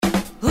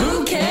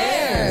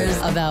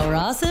about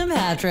Ross and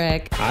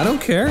Patrick. I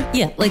don't care.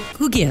 Yeah, like,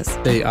 who cares?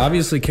 They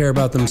obviously care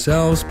about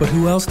themselves, but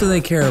who else do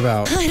they care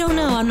about? I don't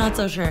know. I'm not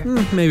so sure.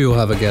 Maybe we'll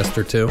have a guest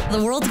or two.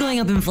 The world's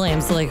going up in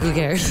flames, so, like, who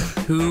cares?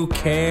 Who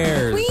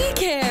cares? We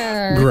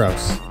care.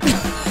 Gross.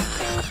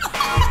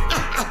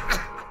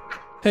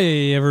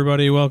 Hey,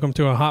 everybody. Welcome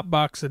to a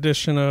Hotbox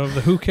edition of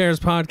the Who Cares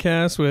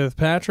podcast with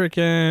Patrick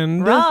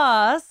and...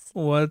 Ross.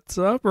 What's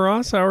up,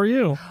 Ross? How are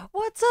you?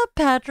 What's up,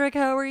 Patrick?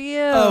 How are you?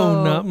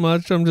 Oh, not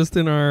much. I'm just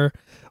in our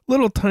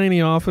little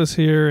tiny office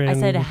here. And I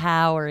said,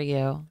 how are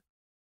you?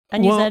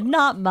 And you said,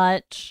 not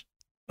much.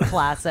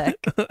 Classic.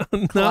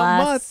 not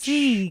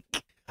Classic.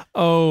 much.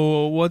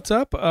 Oh, what's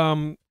up?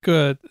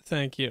 Good.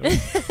 Thank you.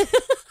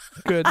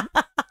 Good.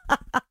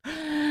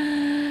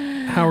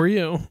 How are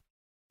you?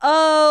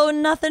 Oh,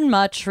 nothing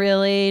much,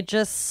 really.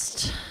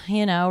 Just,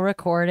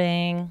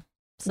 recording.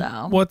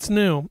 So. What's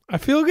new? I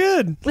feel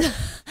good.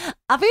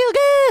 I feel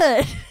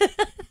good.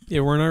 Yeah,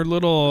 we're in our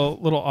little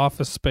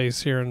office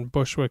space here in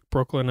Bushwick,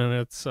 Brooklyn, and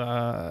it's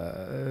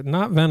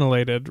not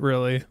ventilated,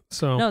 really.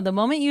 So No, the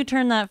moment you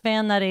turn that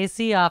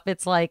AC off,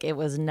 it's like it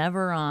was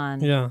never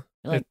on. yeah.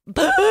 You're like,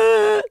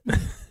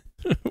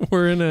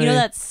 We're in a... You know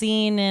that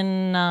scene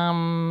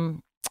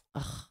in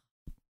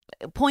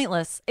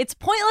Pointless. It's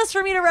pointless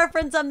for me to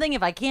reference something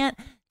if I can't.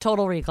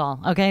 Total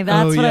Recall. Okay,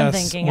 that's what I'm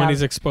thinking when of.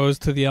 he's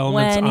exposed to the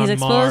elements on When Mars. he's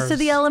exposed to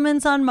the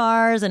elements on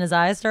Mars and his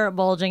eyes start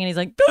bulging and he's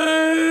like...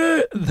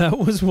 That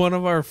was one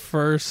of our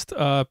first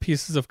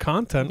pieces of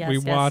content we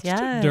watched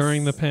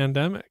during the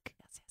pandemic.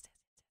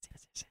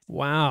 Yes.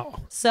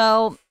 Wow.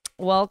 So,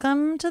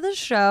 welcome to the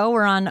show.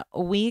 We're on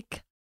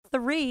week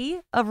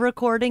 3 of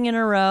recording in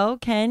a row.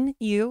 Can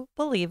you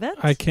believe it?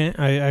 I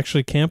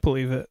actually can't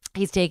believe it.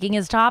 He's taking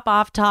his top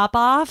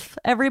off,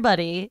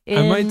 everybody.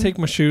 I might take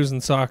my shoes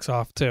and socks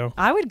off, too.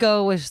 I would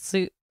go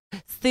with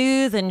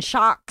shoes and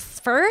socks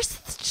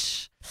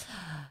first.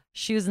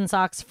 Shoes and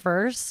socks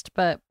first,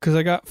 but... Because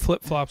I got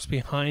flip-flops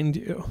behind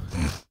you.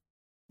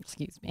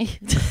 Excuse me.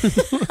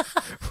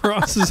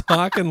 Ross is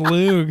hawking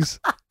lugs.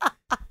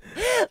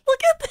 Look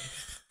at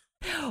this.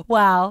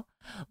 Wow.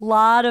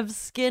 Lot of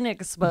skin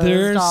exposed.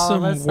 There's all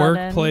of a some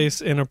sudden.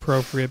 Workplace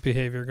inappropriate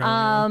behavior going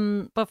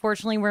on. But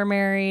fortunately we're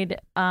married,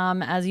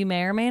 as you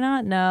may or may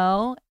not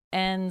know.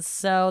 And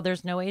so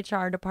there's no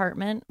HR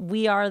department.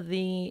 We are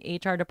the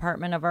HR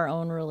department of our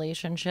own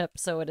relationship.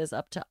 So it is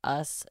up to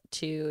us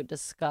to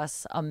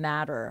discuss a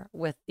matter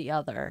with the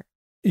other.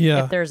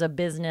 Yeah. If there's a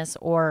business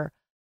or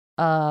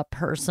a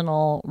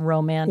personal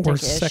romantic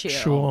issue.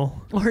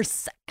 Sexual. Or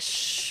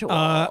sexual.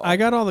 I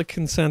got all the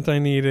consent I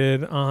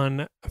needed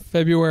on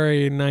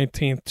February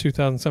 19th,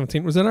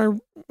 2017. Was that our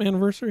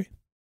anniversary?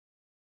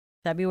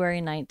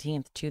 February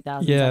 19th,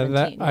 2017.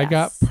 Yeah, I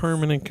got yes.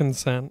 permanent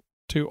consent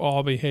to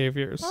all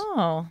behaviors.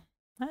 Oh,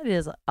 that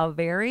is a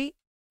very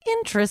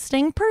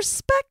interesting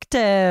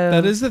perspective.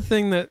 That is the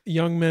thing that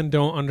young men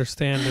don't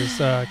understand is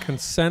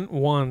consent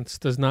once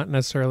does not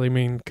necessarily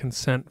mean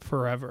consent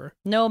forever.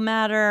 No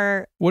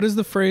matter... What is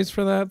the phrase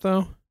for that,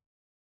 though?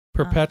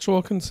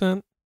 Perpetual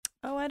consent?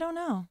 Oh, I don't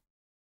know.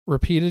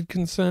 Repeated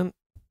consent?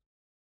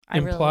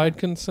 Implied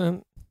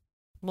consent?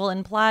 Well,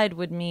 implied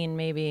would mean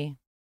maybe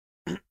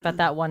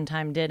that one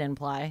time did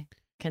imply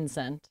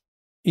consent.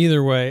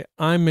 Either way,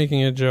 I'm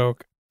making a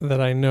joke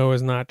that I know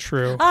is not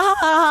true. But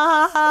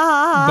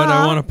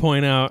I want to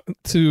point out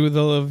to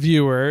the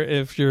viewer,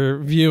 if you're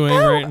viewing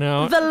right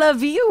now. The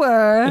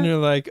viewer. And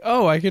you're like,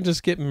 oh, I can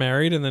just get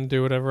married and then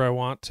do whatever I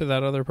want to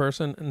that other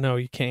person. No,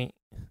 you can't.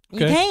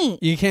 Okay?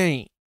 You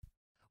can't.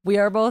 We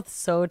are both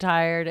so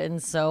tired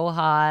and so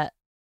hot.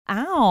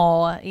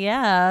 Ow.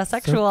 Yeah,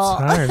 sexual. So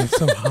tired and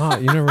so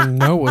hot. You never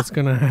know what's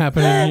going to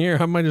happen in here.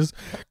 I might just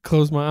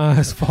close my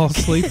eyes, fall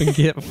asleep, and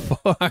get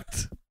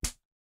fucked.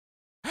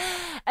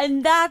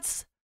 And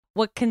that's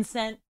what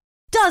consent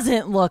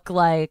doesn't look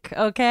like,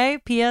 okay?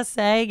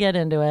 PSA, get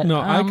into it. No,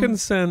 I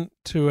consent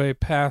to a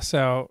pass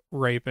out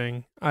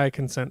raping. I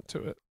consent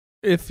to it.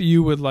 If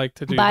you would like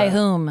to do that. By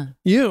whom?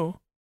 You.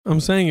 I'm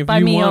saying if By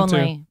you me want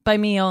only. By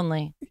me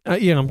only.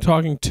 Yeah, I'm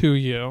talking to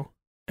you.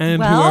 And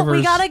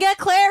we gotta get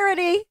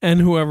clarity. And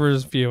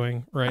whoever's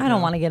viewing right now. I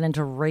don't want to get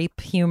into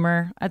rape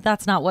humor.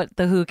 That's not what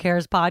the Who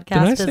Cares podcast Did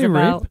I is say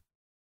about. Rape?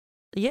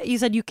 Yeah, you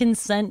said you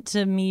consent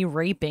to me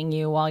raping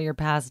you while you're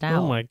passed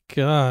out. Oh my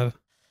God.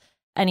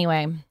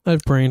 Anyway. I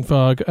have brain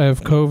fog. I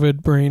have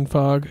COVID brain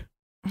fog.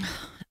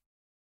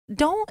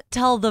 Don't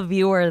tell the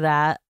viewer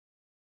that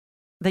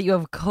you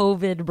have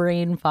COVID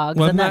brain fog,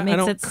 and that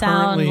makes it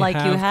sound like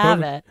you have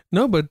COVID. it.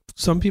 No, but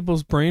some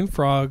people's brain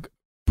frogs,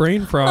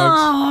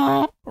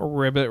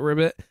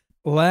 ribbit,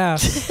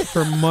 last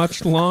for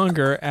much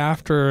longer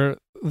after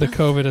the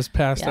COVID has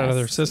passed out of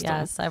their system.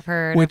 Yes, I've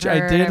heard.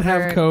 I did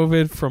have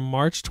COVID from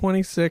March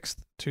 26th,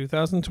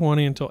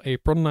 2020 until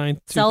April 9th,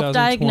 2020.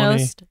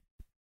 Self-diagnosed.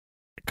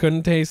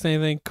 Couldn't taste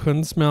anything,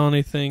 couldn't smell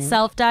anything.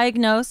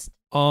 Self-diagnosed.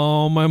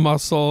 All my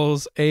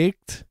muscles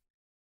ached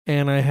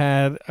and I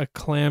had a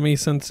clammy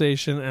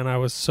sensation and I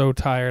was so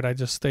tired. I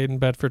just stayed in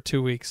bed for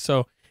 2 weeks.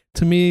 So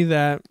to me,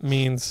 that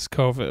means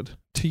COVID.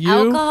 To you?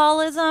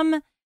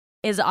 Alcoholism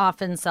is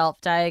often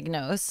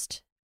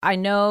self-diagnosed. I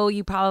know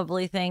you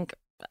probably think,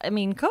 I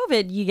mean,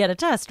 COVID, you get a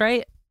test,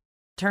 right?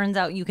 Turns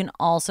out you can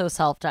also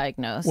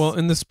self-diagnose. Well,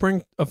 in the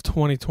spring of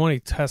 2020,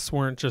 tests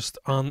weren't just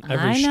on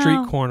every I know,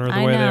 street corner the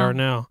I way they know. are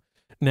now.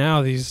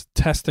 Now these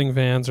testing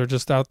vans are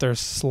just out there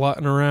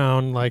slutting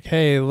around like,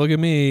 hey, look at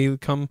me.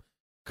 Come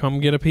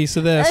get a piece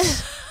of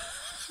this.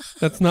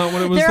 That's not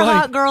what it was they're like.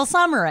 hot girl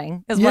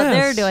summering is what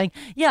they're Yes. doing.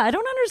 Yeah, I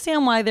don't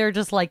understand why they're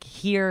just like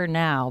here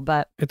now,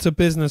 but It's a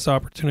business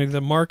opportunity.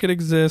 The market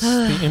exists.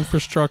 The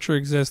infrastructure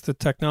exists. The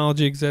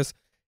technology exists.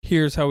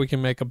 Here's how we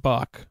can make a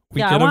buck. We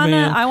yeah, get a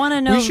van. I want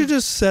to know. We should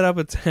just set up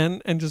a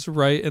tent and just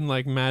write in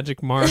like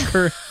magic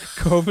marker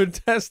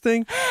COVID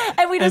testing.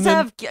 and we just and then-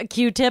 have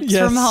Q-tips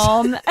Yes. from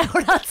home, and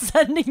we're not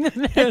sending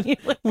them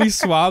anywhere. We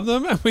swab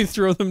them and we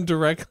throw them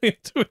directly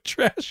into a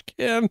trash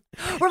can.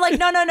 We're like,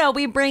 no.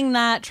 We bring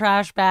that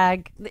trash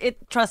bag.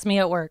 Trust me,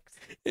 it works.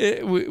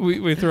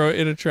 We throw it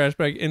in a trash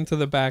bag into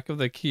the back of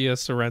the Kia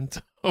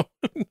Sorrento.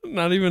 We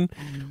don't even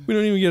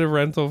get a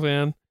rental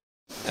van.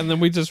 And then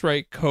we just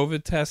write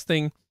COVID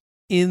testing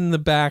in the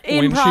back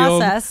In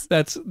windshield. process.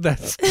 That's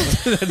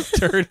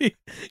dirty.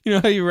 You know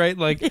how you write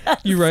like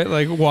you write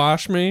like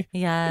wash me?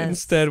 Yes.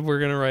 Instead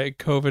we're gonna write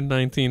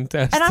COVID-19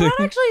 testing. And I'm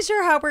not actually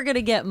sure how we're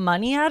gonna get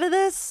money out of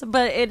this,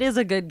 but it is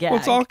a good gag. Well,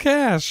 it's all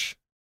cash.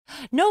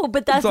 No,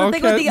 but that's It's the all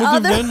thing with the cash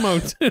other.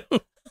 Venmo too.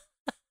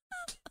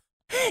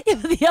 Yeah,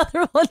 the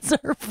other ones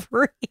are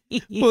free.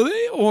 Well,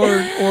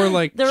 or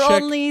like They're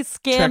check, only check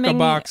a scamming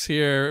box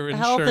here.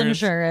 health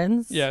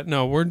insurance. Yeah,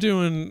 no, we're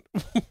doing.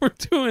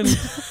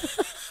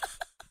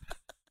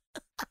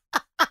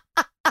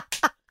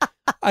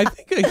 I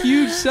think a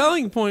huge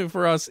selling point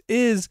for us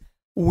is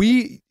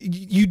we're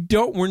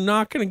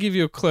not going to give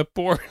you a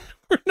clipboard.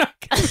 We're not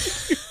going to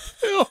give you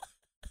Phil.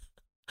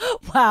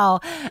 Wow,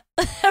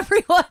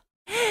 everyone,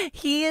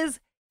 he is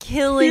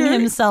killing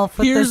himself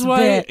with this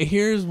bit.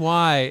 Here's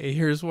why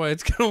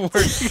it's going to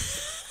work.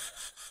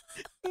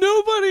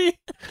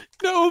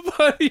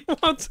 Nobody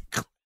wants a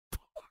clipboard.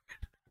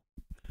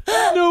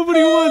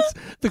 Nobody wants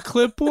the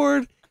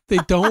clipboard. They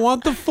don't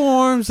want the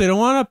forms. They don't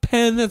want a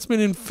pen that's been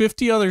in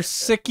 50 other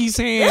sickies'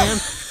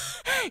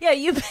 hands. Yeah,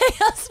 you pay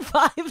us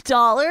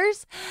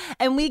 $5,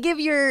 and we give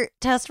your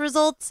test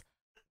results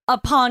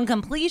upon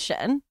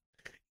completion.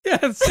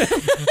 Yes.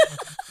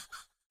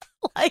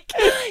 Like,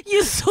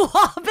 you swab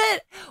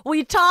it,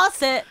 we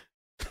toss it,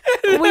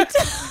 we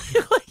tell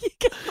you what you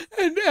got.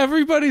 And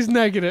everybody's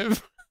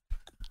negative.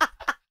 $5.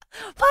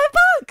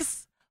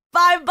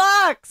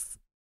 $5.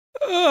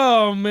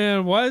 Oh,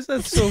 man. Why is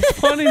that so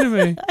funny to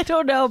me? I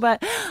don't know,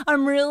 but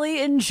I'm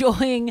really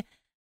enjoying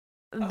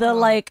the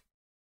like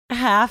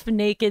half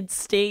naked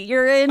state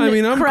you're in. I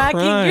mean, I'm cracking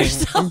crying.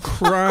 yourself I'm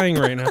crying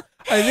right now.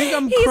 I think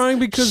I'm He's crying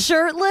because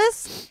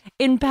shirtless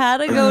in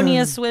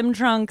Patagonia swim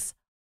trunks,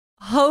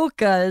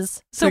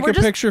 Hokas. So take we're a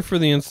just picture for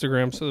the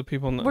Instagram so that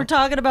people know. we're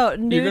talking about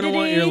nudity. You're going to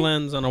want your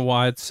lens on a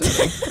wide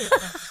setting.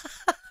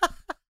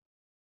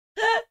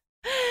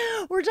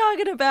 We're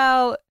talking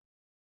about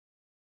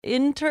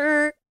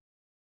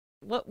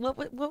what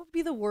would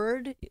be the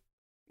word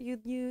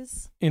you'd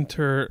use?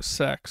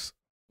 Intersex.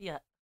 Yeah.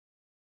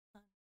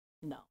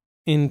 No.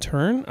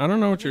 Intern? I don't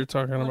know what you're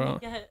talking Let me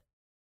about. get-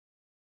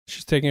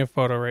 She's taking a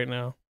photo right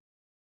now.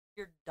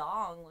 Your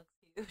dong looks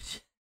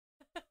huge.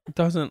 It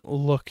doesn't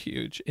look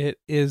huge. It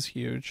is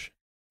huge.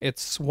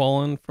 It's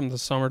swollen from the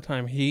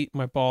summertime heat.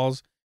 My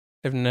balls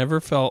have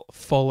never felt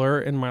fuller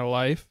in my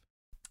life.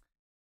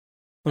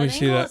 Let me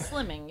see that.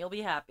 Slimming, you'll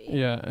be happy.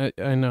 Yeah,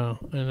 I know.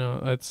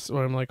 That's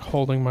when I'm like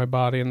holding my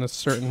body in this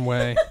certain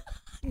way.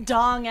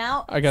 Dong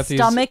out. I got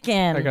stomach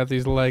in. I got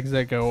these legs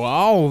that go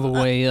all the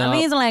way up.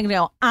 These legs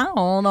go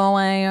all the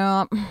way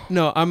up.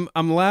 No, I'm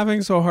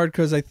laughing so hard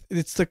because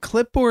it's the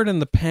clipboard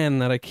and the pen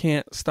that I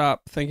can't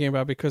stop thinking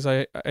about because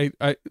I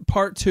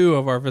part 2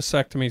 of our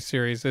vasectomy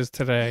series is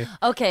today.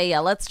 Okay, yeah.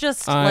 Let's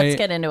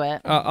get into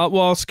it.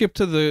 I'll skip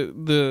to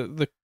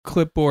the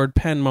clipboard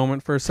pen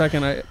moment for a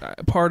second. I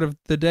part of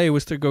the day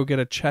was to go get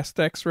a chest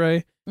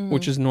X-ray,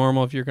 which is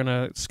normal if you're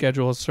gonna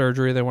schedule a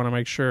surgery. They want to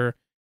make sure,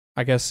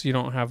 I guess, you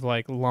don't have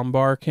like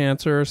lumbar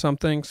cancer or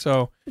something.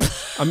 So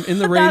I'm in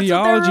the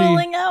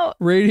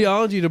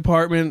radiology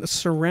department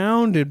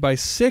surrounded by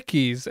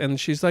sickies, and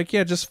she's like,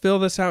 yeah, just fill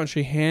this out. And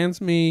she hands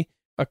me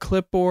a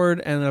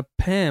clipboard and a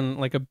pen,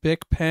 like a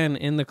Bic pen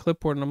in the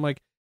clipboard. And I'm like,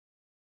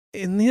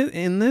 in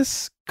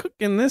this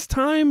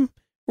time,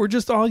 we're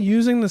just all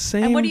using the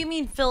same. And what do you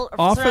mean,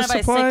 office surrounded by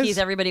supplies? sickies?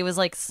 Everybody was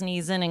like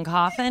sneezing and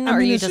coughing, I or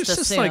mean, you it's just just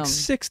assume? like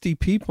 60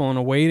 people in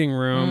a waiting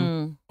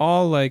room,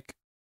 all like,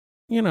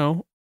 you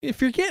know,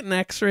 if you're getting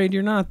X-rayed,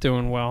 you're not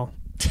doing well.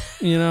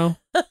 You know,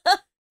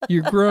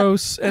 you're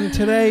gross. And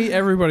today,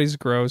 everybody's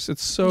gross.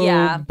 It's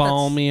so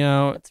balmy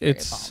out.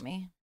 It's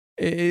very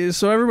balmy.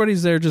 So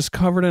everybody's there just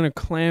covered in a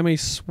clammy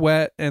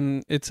sweat,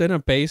 and it's in a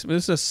basement.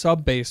 This is a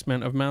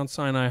sub-basement of Mount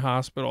Sinai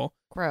Hospital.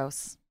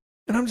 Gross.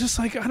 And I'm just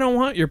like, I don't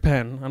want your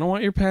pen. I don't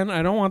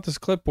want this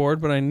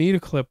clipboard, but I need a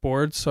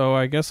clipboard. So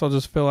I guess I'll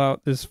just fill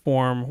out this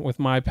form with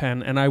my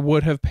pen. And I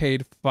would have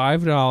paid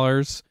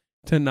 $5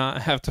 to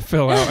not have to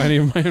fill out any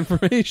of my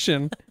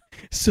information.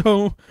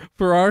 So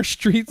for our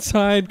street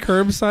side,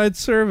 curbside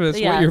service,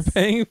 what you're Yes.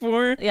 paying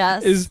for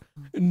Yes. is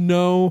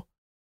no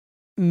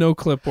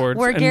clipboards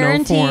We're and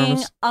guaranteeing no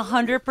forms.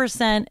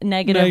 100%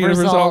 negative Negative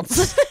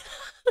results.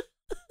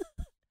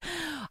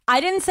 I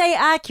didn't say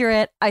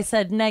accurate. I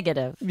said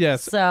negative.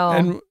 Yes. So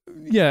And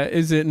yeah,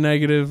 is it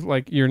negative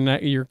like your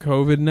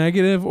COVID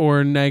negative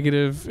or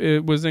negative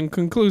it was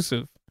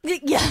inconclusive?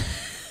 yeah.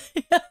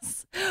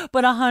 Yes.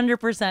 But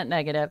 100%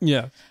 negative.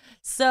 Yeah.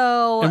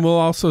 So And we'll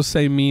also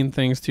say mean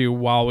things to you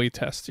while we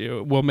test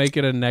you. We'll make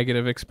it a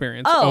negative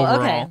experience oh,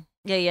 overall.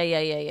 okay.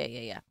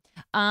 Yeah.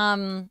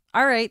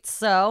 All right.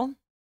 So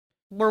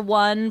we're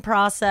one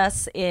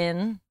process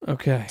in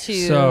Okay. to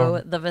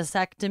so the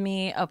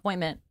vasectomy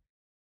appointment.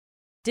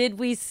 Did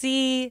we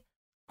see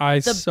I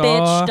the saw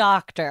bitch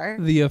doctor?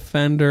 the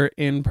offender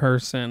in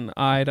person,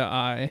 eye to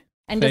eye.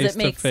 And does face it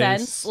make to face.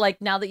 sense?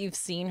 Like now that you've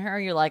seen her,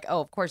 you're like, oh,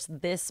 of course,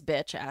 this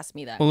bitch asked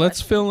me that. Well,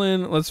 let's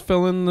question.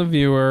 fill in the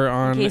viewer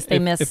on case they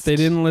missed. if they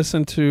didn't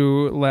listen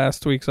to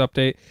last week's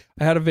update.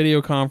 I had a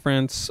video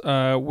conference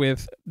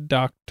with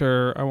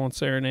Dr. I won't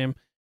say her name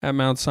at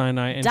Mount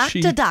Sinai, and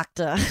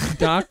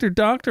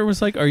Doctor.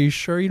 was like, "Are you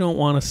sure you don't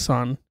want a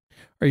son?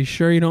 Are you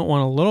sure you don't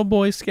want a little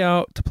Boy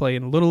Scout to play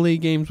in little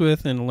league games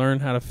with and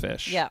learn how to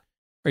fish? Yeah.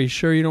 Are you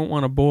sure you don't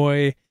want a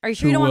boy Are you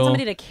sure you who don't want will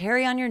somebody to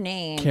carry on your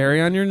name? carry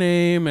on your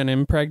name and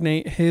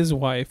impregnate his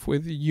wife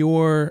with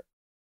your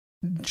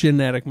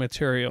genetic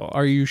material?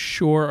 Are you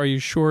sure? Are you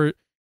sure?"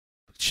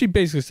 She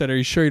basically said, "Are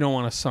you sure you don't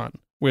want a son?"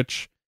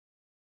 Which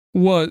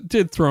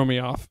did throw me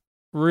off.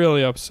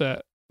 Really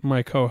upset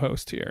my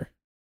co-host here,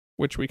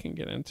 which we can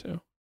get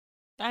into.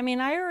 I mean,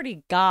 I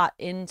already got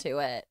into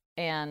it,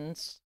 and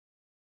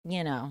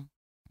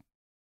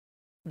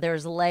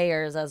there's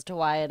layers as to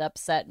why it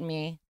upset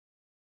me.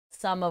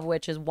 Some of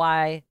which is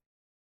why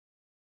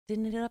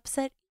didn't it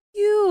upset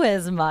you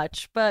as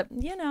much? But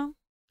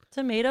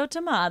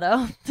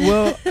tomato.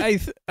 Well, I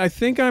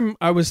think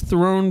I was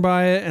thrown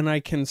by it, and I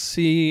can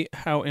see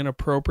how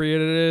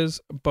inappropriate it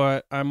is,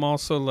 but I'm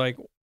also like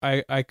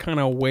I kind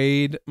of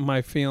weighed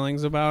my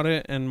feelings about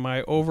it, and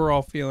my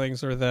overall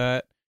feelings are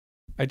that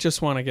I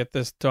just want to get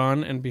this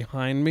done and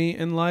behind me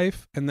in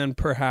life, and then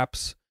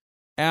perhaps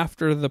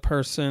after the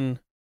person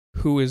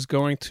who is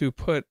going to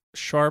put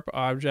sharp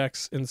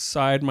objects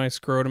inside my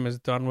scrotum is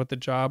done with the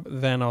job,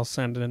 then I'll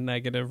send a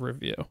negative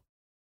review.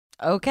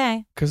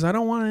 Okay. Because I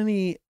don't want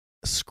any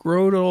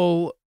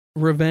scrotal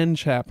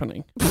revenge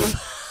happening.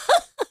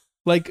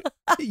 Like,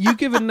 you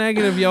give a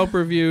negative Yelp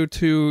review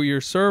to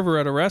your server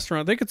at a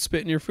restaurant, they could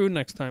spit in your food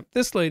next time.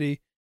 This lady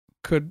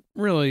could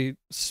really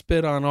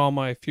spit on all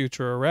my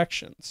future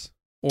erections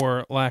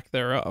or lack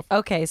thereof.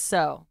 Okay,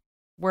 so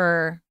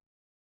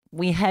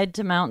we head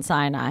to Mount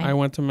Sinai. I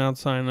went to Mount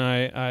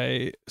Sinai.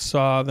 I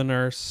saw the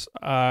nurse.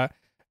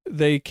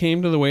 They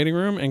came to the waiting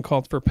room and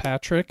called for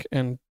Patrick,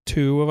 and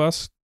two of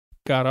us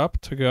got up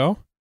to go.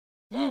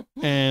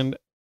 And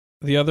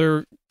the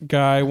other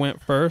guy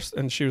went first,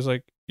 and she was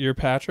like, "You're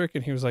Patrick?"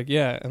 And he was like,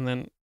 "Yeah." And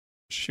then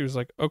she was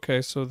like,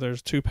 "Okay, so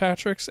there's two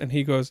Patricks?" And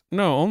he goes,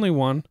 "No, only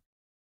one."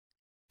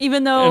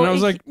 Even though And I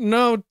was like,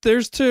 "No,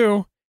 there's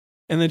two."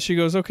 And then she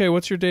goes, "Okay,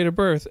 what's your date of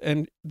birth?"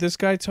 And this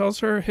guy tells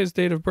her his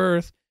date of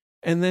birth.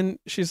 And then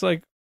she's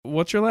like,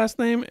 "What's your last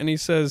name?" And he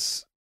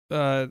says,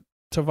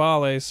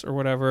 Tavales or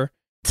whatever.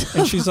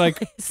 And she's like,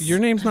 "Your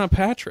name's not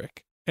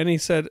Patrick." And he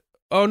said,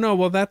 "Oh, no,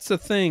 well, that's the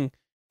thing."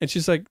 And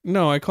she's like,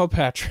 "No, I called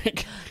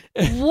Patrick."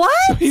 What?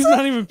 So he's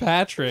not even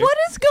Patrick. What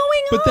is going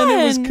on? But then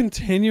it was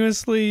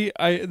continuously,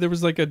 there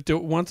was like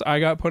once I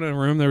got put in a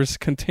room, there was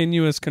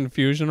continuous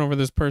confusion over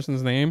this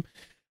person's name.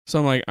 So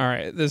I'm like, all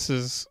right, this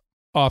is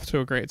off to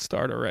a great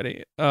start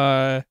already.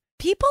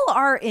 People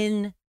are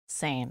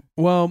insane.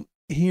 Well,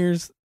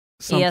 here's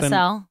something.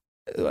 ESL?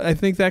 I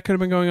think that could have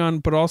been going on,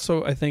 but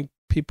also I think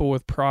people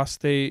with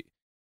prostate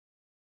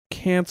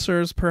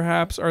cancers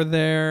perhaps are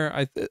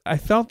there. I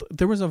felt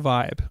there was a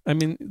vibe. I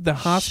mean, the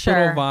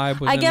hospital Sure. vibe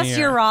was I in guess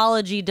the air.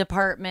 urology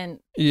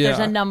department, Yeah. there's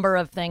a number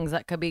of things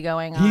that could be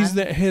going on.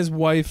 His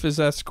wife is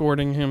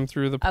escorting him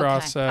through the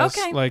process.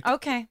 Okay. Like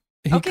Okay.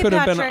 he Okay, could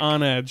have been Patrick.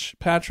 on edge.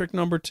 Patrick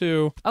number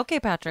 2.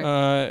 Okay, Patrick.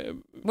 Uh,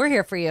 We're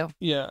here for you.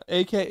 yeah,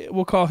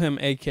 we'll call him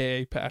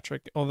AKA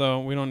Patrick. Although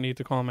we don't need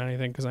to call him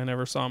anything because I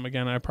never saw him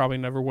again. I probably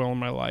never will in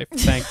my life.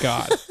 Thank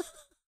God.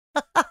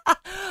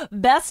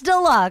 Best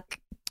of luck.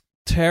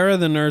 Tara,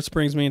 the nurse,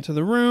 brings me into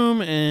the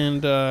room,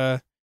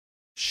 and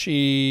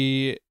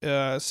she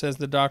says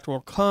the doctor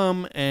will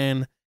come,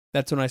 and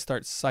that's when I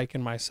start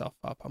psyching myself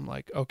up. I'm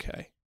like,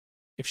 okay,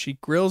 if she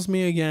grills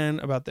me again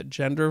about the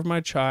gender of my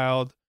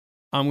child,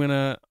 I'm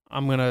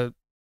gonna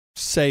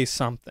say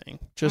something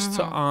just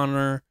to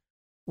honor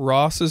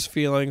Ross's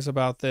feelings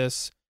about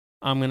this.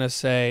 I'm gonna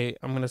say,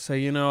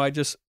 I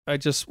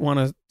just want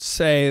to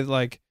say,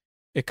 like,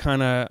 it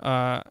kind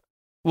of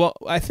well,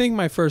 I think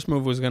my first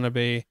move was gonna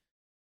be,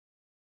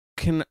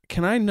 Can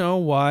I know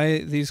why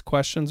these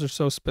questions are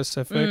so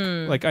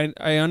specific? Like,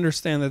 I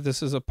understand that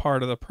this is a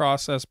part of the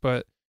process,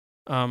 but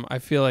I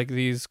feel like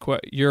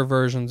your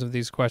versions of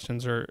these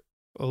questions are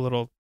a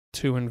little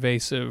too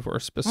invasive or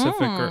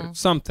specific or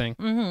something.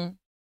 Mm-hmm.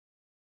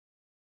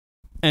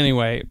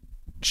 Anyway,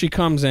 she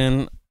comes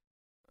in.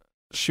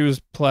 She was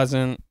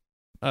pleasant.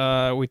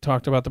 We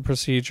talked about the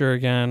procedure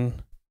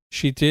again.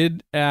 She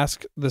did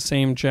ask the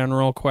same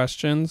general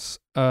questions.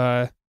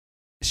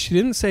 She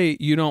didn't say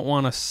you don't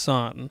want a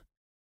son,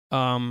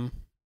 or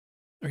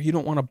you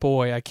don't want a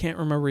boy. I can't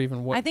remember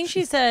even what. I think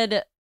she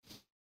said,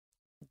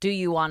 "Do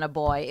you want a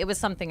boy?" It was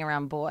something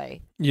around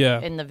boy.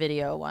 Yeah. In the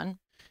video one.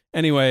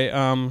 Anyway,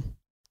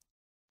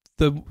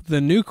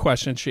 the new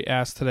question she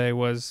asked today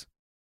was,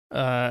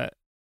 and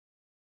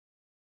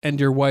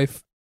your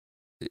wife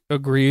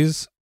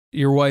agrees?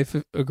 Your wife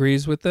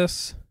agrees with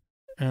this?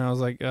 And I was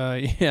like,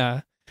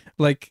 yeah.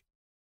 Like,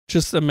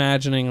 just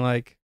imagining,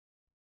 like,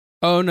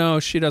 oh no,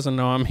 she doesn't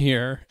know I'm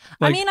here.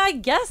 Like, I mean, I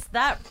guess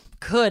that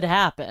could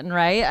happen,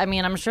 right? I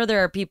mean, I'm sure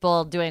there are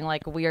people doing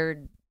like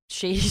weird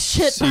shady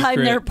shit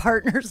behind their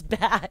partner's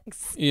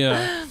backs.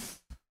 Yeah.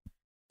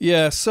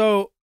 Yeah,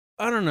 so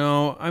I don't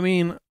know. I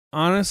mean,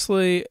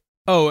 honestly,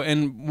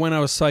 and when I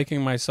was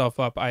psyching myself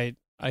up, I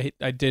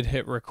did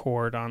hit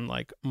record on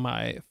like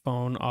my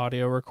phone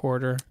audio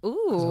recorder. Ooh.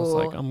 I was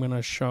like, I'm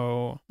gonna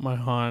show my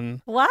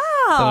hon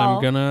wow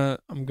that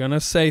I'm gonna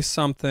say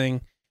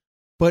something.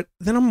 But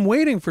then I'm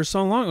waiting for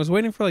so long. I was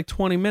waiting for like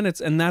 20 minutes,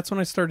 and that's when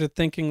I started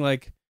thinking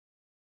like,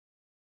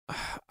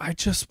 I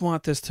just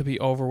want this to be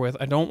over with.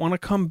 I don't want to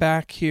come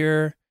back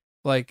here.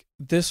 Like,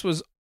 this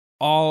was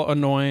all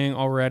annoying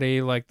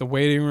already. Like, the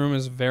waiting room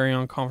is very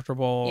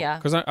uncomfortable. Yeah.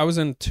 Because I was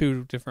in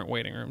 2 different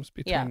waiting rooms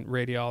between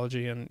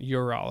radiology and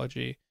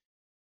urology.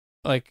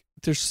 Like,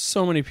 there's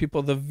so many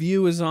people. The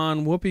View is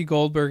on. Whoopi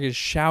Goldberg is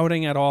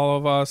shouting at all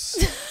of us.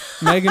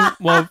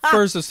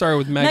 First it started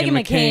with Meghan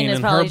McCain is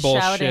and her probably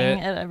bullshit.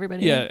 shouting at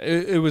everybody. Yeah,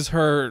 it was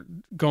her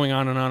going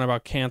on and on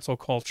about cancel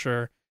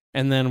culture,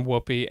 and then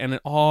Whoopi, and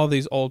all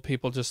these old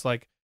people just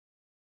like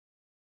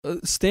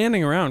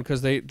standing around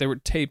because they were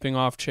taping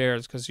off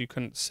chairs because you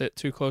couldn't sit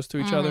too close to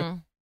each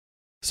other.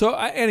 So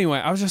anyway,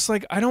 I was just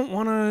like, I don't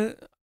want to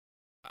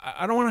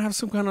have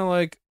some kind of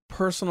like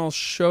personal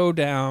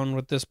showdown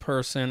with this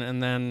person,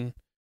 and then,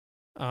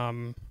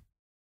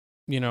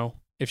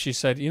 if she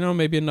said,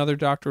 maybe another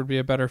doctor would be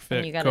a better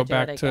fit,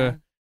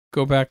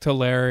 go back to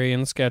Larry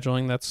and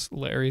scheduling. That's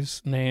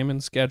Larry's name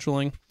and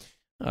scheduling.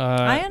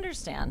 I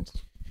understand.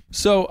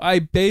 So I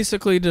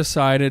basically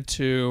decided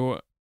to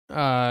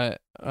bow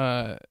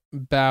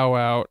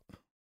out,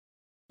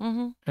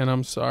 and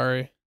I'm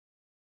sorry.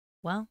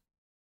 Well,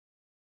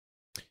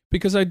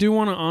 because I do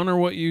want to honor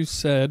what you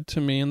said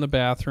to me in the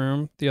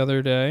bathroom the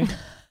other day.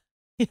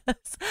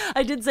 Yes,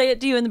 I did say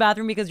it to you in the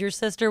bathroom because your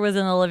sister was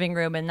in the living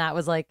room, and that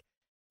was like,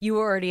 you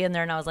were already in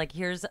there, and I was like,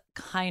 here's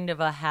kind of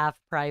a half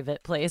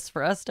private place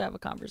for us to have a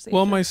conversation.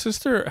 Well, my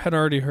sister had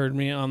already heard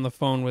me on the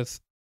phone with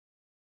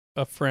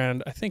a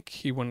friend. I think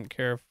he wouldn't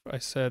care if I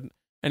said.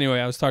 Anyway,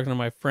 I was talking to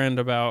my friend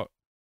about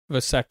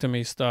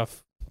vasectomy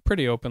stuff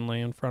pretty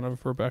openly in front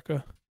of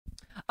Rebecca.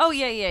 Oh,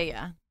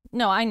 yeah.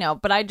 No, I know,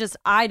 but I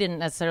didn't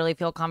necessarily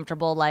feel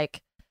comfortable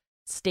like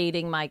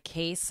stating my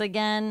case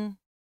again,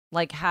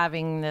 like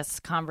having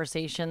this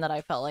conversation that I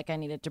felt like I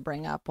needed to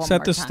bring up one more time.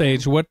 Set the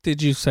stage. What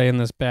did you say in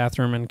this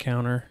bathroom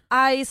encounter?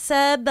 I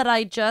said that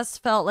I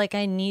just felt like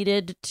I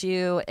needed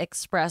to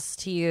express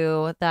to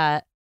you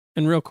that.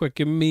 And real quick,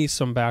 give me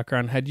some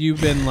background. Had you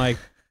been like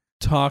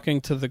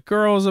talking to the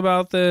girls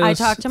about this? I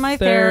talked to my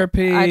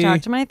therapy. I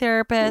talked to my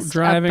therapist.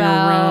 Driving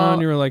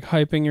around, you were like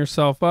hyping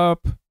yourself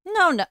up.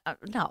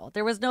 No.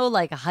 There was no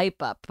like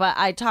hype up, but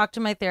I talked to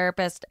my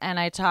therapist and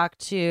I talked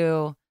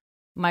to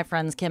my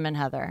friends Kim and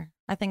Heather.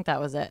 I think that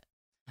was it.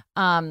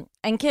 And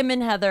Kim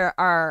and Heather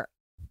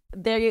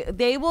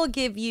they will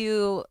give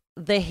you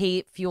the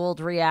hate-fueled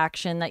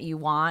reaction that you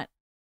want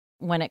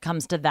when it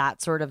comes to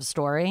that sort of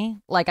story.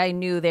 Like, I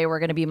knew they were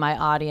going to be my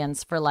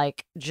audience for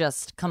like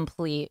just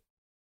complete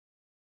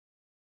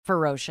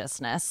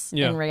ferociousness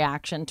in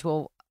reaction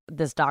to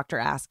this doctor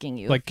asking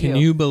you. Like, can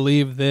you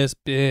believe this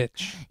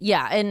bitch?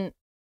 Yeah, and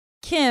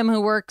Kim,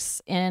 who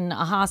works in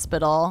a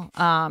hospital,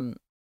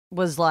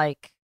 was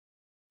like,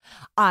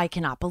 I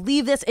cannot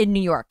believe this in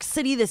New York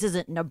City. This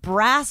isn't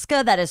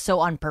Nebraska. That is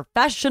so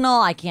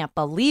unprofessional. I can't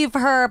believe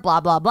her, blah,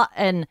 blah, blah.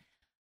 And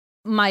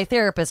my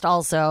therapist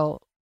also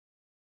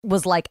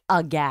was like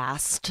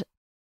aghast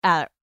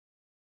at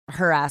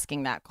her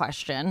asking that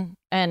question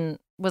and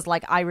was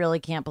like, I really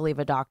can't believe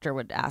a doctor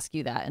would ask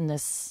you that in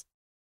this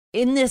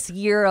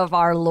year of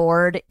our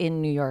Lord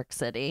in New York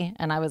City.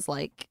 And I was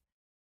like,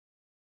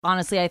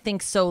 honestly, I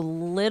think so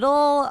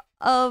little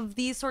of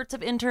these sorts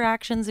of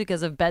interactions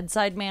because of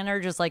bedside manner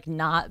just like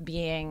not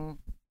being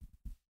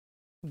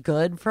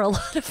good for a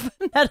lot of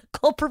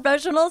medical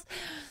professionals,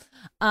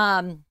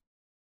 that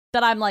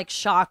I'm like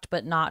shocked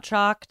but not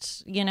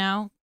shocked,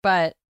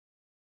 but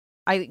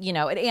it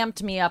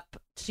amped me up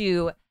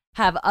to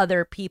have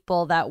other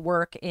people that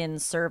work in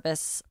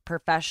service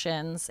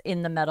professions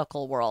in the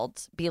medical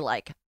world be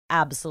like,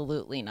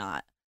 absolutely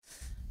not.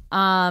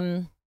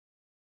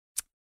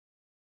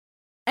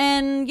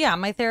 And yeah,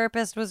 my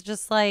therapist was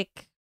just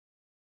like,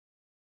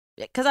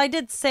 because I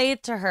did say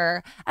it to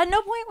her. At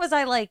no point was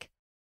I like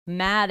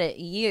mad at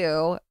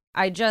you.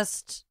 I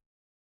just,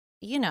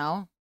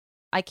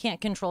 I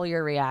can't control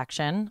your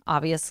reaction,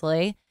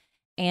 obviously.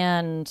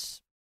 And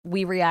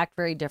we react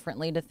very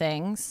differently to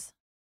things.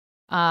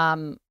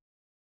 And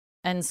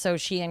so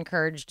she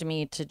encouraged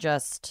me to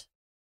just,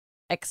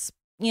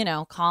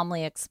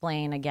 calmly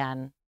explain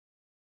again,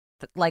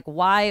 like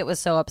why it was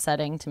so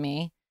upsetting to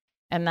me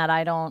and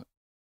that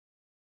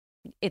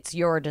it's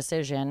your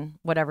decision,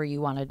 whatever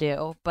you want to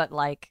do. But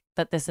like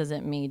that this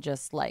isn't me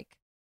just like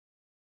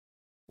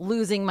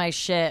losing my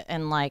shit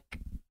and like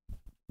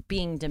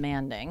being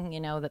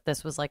demanding, that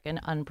this was like an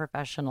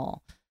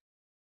unprofessional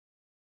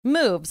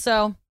move.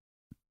 So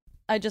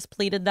I just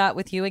pleaded that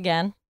with you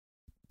again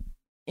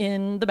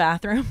in the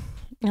bathroom.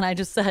 And I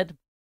just said,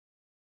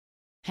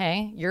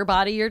 hey, your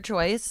body, your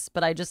choice,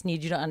 but I just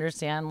need you to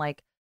understand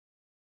like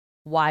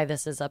why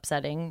this is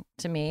upsetting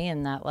to me.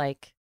 And that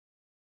like,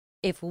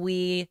 if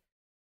we,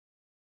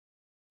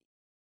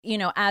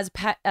 as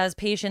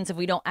patients, if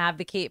we don't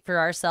advocate for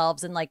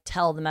ourselves and like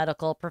tell the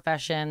medical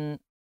profession,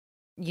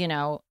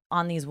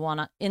 in these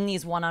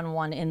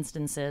one-on-one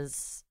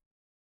instances,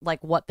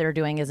 like what they're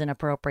doing is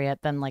inappropriate,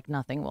 then like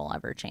nothing will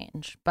ever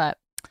change. But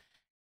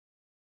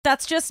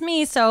that's just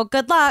me. So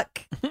good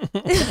luck.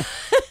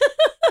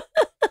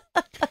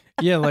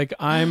 Yeah. Like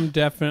I'm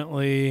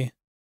definitely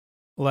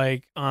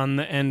like on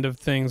the end of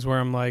things where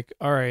I'm like,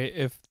 all right,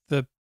 if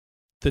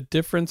the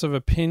difference of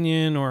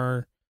opinion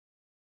or,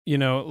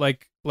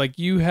 like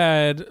you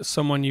had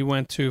someone you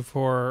went to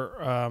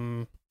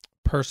for,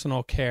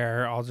 personal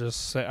care. I'll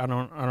just say, I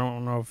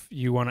don't know if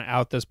you want to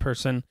out this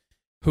person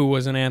who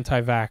was an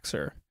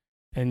anti-vaxxer.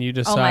 And you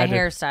decided, my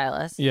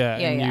hairstylist. Yeah,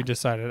 you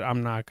decided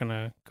I'm not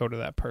gonna go to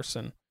that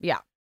person. Yeah.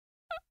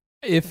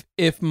 If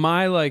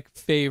my like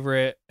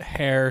favorite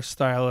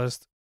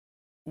hairstylist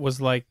was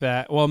like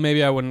that, well,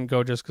 maybe I wouldn't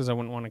go just because I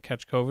wouldn't want to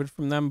catch COVID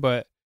from them.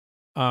 But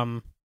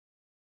I'm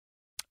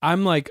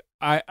like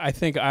I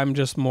think I'm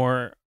just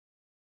more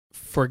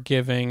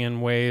forgiving in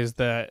ways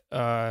that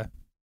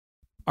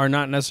are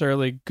not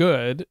necessarily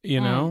good.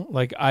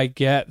 Like I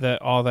get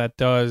that all that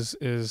does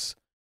is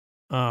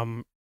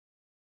what's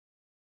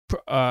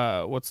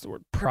the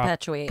word?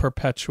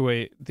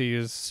 Perpetuate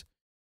these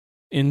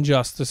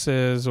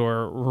injustices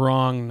or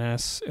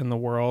wrongness in the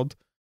world.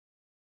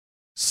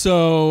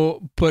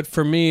 So, but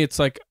for me, it's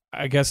like,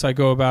 I guess I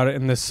go about it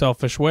in this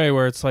selfish way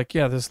where it's like,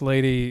 yeah, this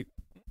lady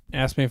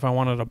asked me if I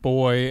wanted a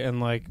boy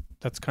and like,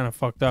 that's kind of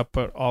fucked up,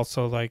 but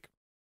also like,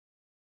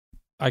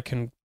 I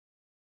can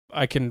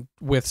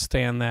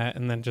withstand that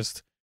and then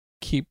just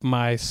keep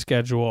my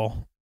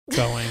schedule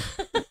going.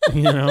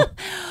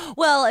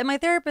 Well, and my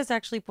therapist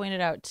actually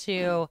pointed out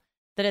too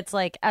that it's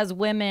like, as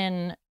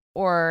women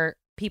or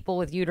people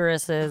with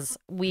uteruses,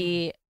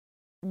 we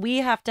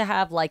have to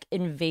have like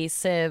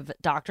invasive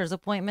doctor's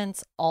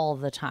appointments all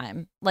the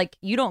time. Like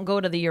you don't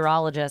go to the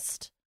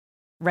urologist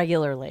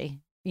regularly,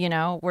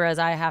 whereas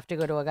I have to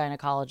go to a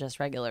gynecologist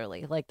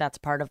regularly. Like that's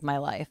part of my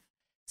life.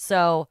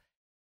 So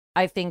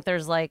I think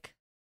there's like,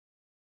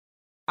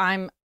 I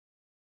don't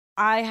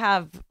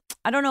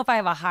know if I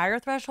have a higher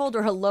threshold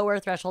or a lower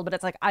threshold, but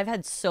it's like I've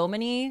had so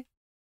many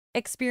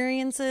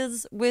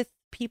experiences with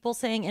people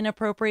saying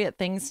inappropriate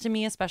things to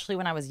me, especially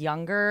when I was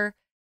younger,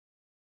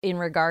 in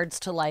regards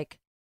to like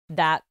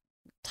that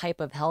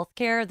type of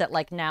healthcare, that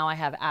like now I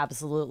have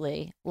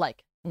absolutely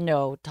like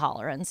no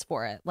tolerance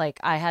for it. Like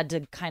I had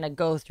to kind of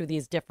go through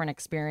these different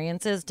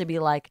experiences to be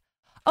like,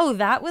 oh,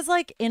 that was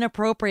like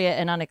inappropriate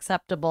and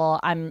unacceptable.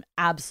 I'm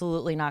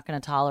absolutely not going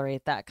to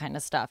tolerate that kind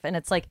of stuff. And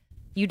it's like,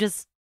 you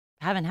just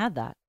haven't had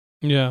that.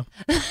 Yeah.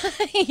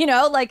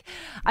 Like,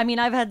 I mean,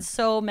 I've had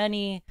so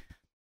many,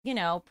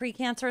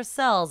 precancerous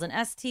cells and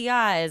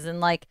STIs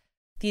and like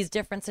these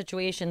different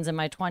situations in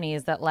my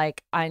 20s that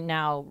like I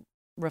now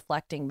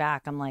reflecting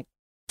back, I'm like,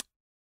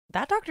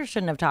 that doctor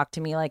shouldn't have talked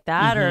to me like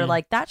that, or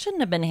like that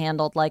shouldn't have been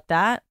handled like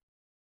that.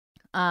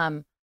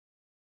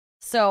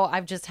 So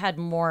I've just had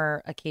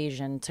more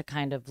occasion to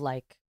kind of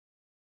like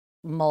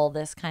mull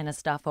this kind of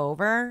stuff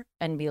over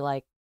and be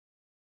like,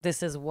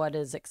 this is what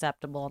is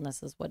acceptable and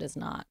this is what is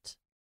not.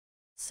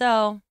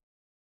 So,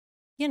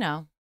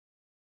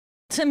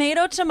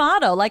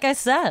 tomato, like I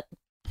said.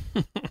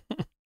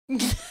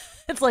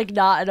 It's like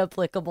not an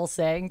applicable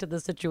saying to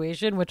the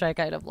situation, which I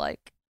kind of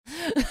like.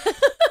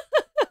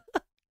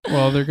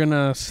 Well, they're going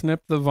to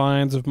snip the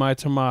vines of my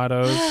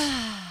tomatoes.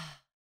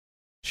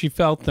 She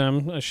felt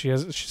them. She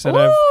said,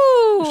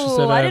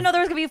 I didn't know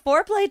there was going to be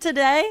foreplay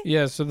today.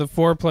 Yeah, so the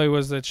foreplay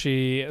was that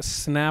she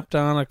snapped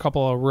on a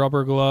couple of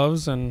rubber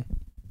gloves and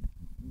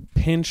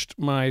pinched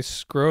my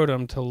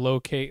scrotum to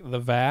locate the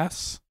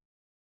vas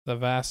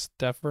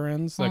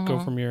deferens that go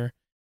from your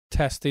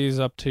testes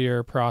up to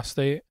your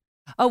prostate.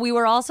 Oh, we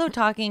were also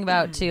talking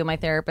about, too, my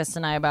therapist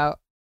and I,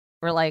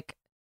 we're like,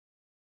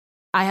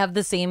 I have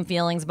the same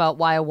feelings about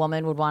why a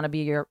woman would want to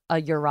be a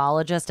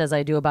urologist as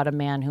I do about a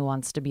man who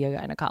wants to be a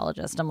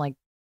gynecologist. I'm like,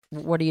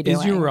 what are you doing?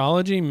 Is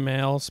urology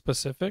male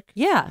specific?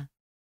 Yeah.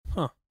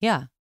 Huh.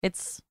 Yeah.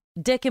 It's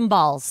dick and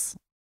balls.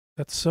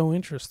 That's so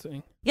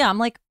interesting. Yeah. I'm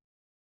like,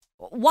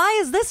 why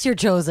is this your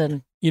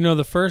chosen?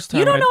 The first time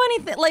you don't know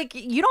anything. Like,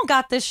 you don't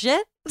got this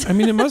shit. I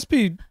mean, it must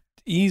be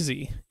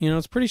easy.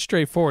 It's pretty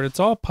straightforward. It's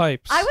all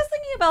pipes. I was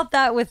thinking about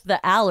that with the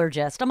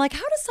allergist. I'm like,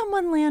 how does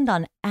someone land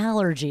on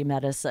allergy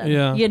medicine?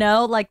 Yeah.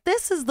 Like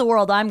this is the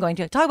world I'm going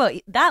to. Talk about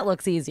that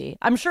looks easy.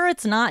 I'm sure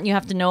it's not, and you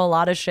have to know a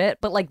lot of shit,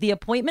 but like the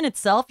appointment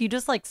itself, you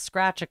just like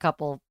scratch a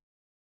couple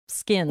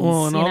skins.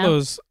 Well, and all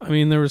those,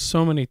 there was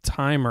so many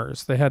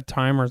timers. They had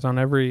timers on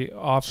every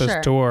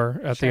office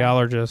door at the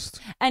allergist.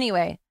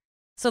 Anyway,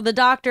 so the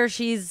doctor,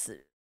 she's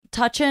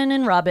touching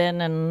and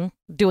rubbing and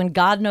doing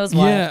God knows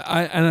what. Yeah,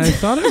 I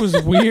thought it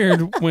was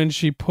weird when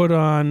she put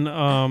on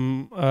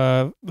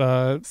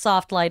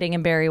soft lighting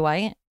and Barry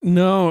White.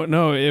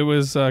 No, it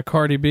was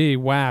Cardi B,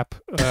 WAP.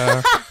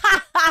 Well,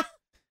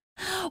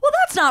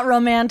 that's not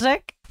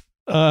romantic.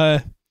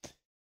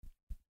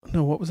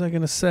 No, what was I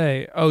gonna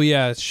say? Oh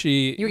yeah,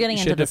 You're getting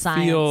into the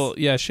science.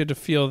 She had to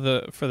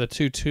feel for the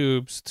two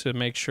tubes to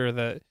make sure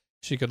that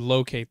she could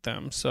locate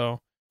them.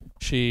 So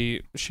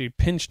she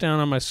pinched down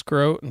on my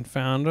scrot and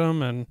found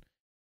them, and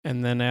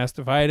then asked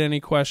if I had any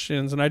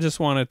questions. And I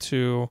just wanted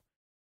to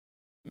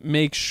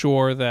make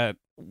sure that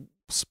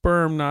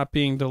sperm not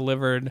being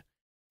delivered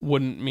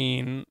wouldn't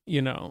mean,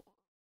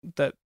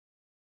 that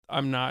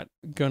I'm not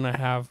gonna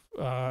have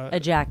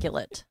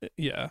ejaculate.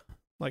 Yeah,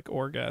 like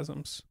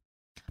orgasms.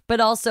 But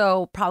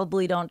also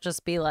probably don't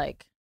just be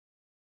like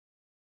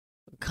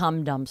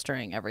cum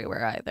dumpstering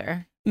everywhere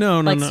either.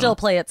 No. Still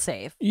play it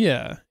safe.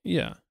 Yeah.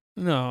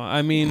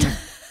 No,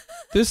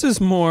 this is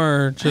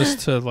more just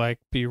to like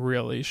be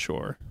really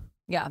sure.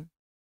 Yeah.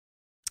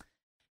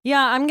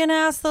 Yeah, I'm going to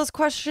ask those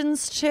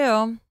questions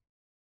too.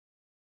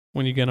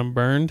 When you get them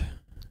burned?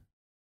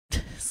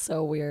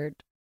 So weird.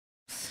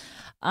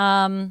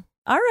 All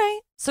right.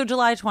 So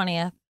July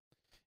 20th.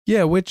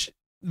 Yeah, which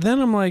then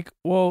I'm like,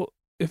 well,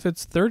 if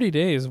it's 30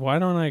 days, why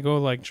don't I go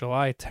like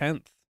July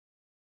 10th?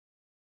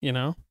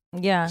 Yeah.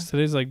 'Cause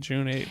today's like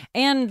June 8th.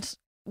 And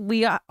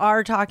we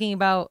are talking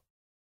about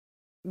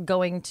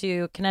going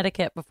to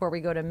Connecticut before we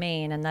go to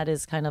Maine, and that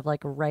is kind of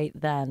like right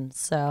then.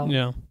 So,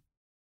 yeah.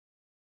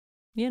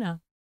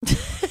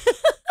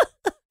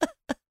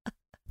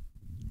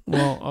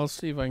 Well, I'll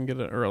see if I can get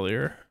an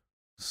earlier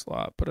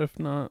slot, but if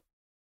not,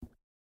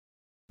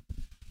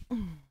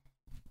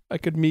 I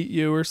could meet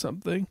you or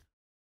something.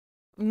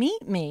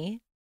 Meet me?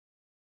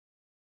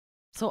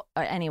 So,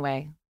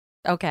 anyway,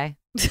 okay.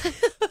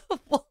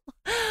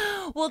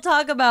 We'll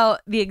talk about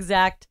the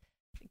exact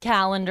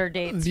calendar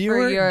dates.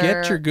 Viewer,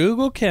 get your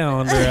Google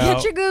Calendar out.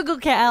 Get your Google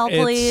Cal,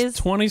 please. It's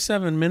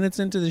 27 minutes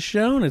into the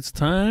show, and it's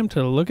time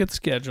to look at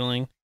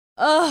scheduling.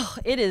 Oh,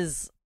 it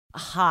is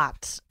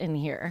hot in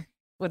here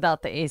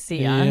without the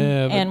AC on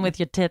and with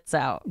your tits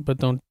out. But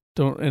don't.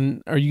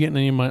 And are you getting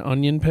any of my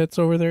onion pits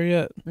over there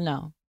yet?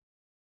 No.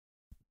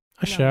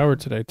 I showered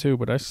today too,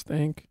 but I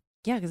stink.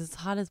 Yeah, because it's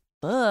hot as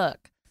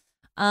fuck.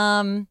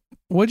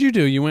 What'd you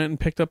do? You went and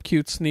picked up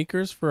cute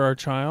sneakers for our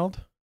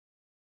child?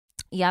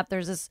 Yep,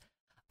 there's this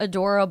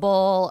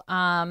adorable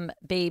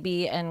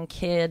baby and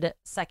kid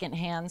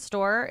secondhand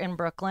store in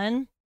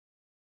Brooklyn.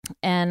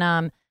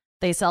 And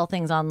they sell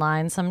things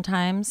online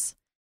sometimes.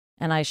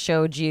 And I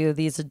showed you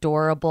these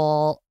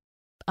adorable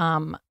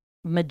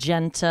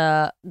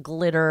magenta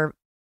glitter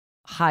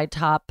high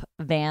top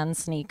Van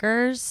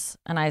sneakers.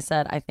 And I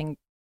said, I think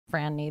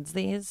Fran needs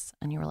these.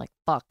 And you were like,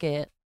 fuck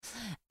it.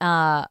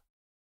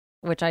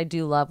 Which I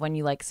do love when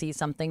you like see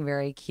something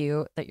very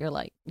cute that you're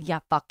like, yeah,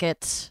 fuck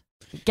it.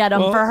 Get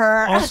them for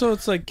her. Also,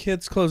 it's like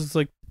kids' clothes. It's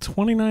like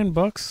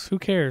 $29. Who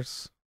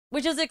cares?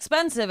 Which is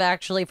expensive,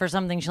 actually, for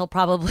something she'll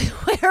probably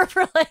wear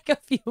for like a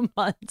few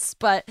months.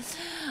 But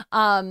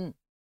I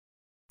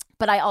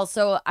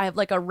have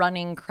like a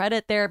running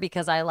credit there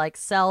because I like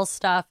sell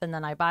stuff and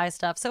then I buy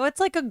stuff. So it's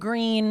like a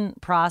green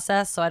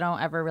process. So I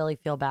don't ever really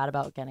feel bad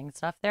about getting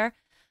stuff there.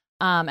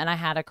 And I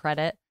had a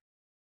credit.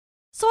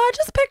 So I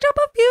just picked up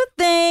a few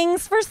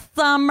things for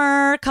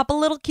summer. A couple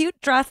little cute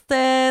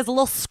dresses, a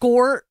little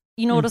skirt.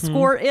 You know what a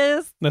skirt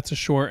is? That's a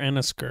short and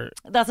a skirt.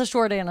 That's a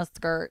short and a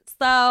skirt.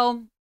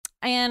 So,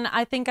 and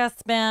I think I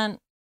spent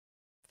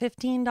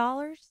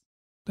 $15.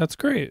 That's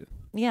great.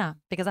 Yeah,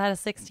 because I had a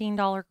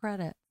 $16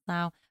 credit.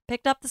 So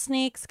picked up the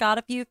sneaks, got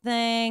a few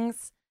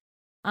things.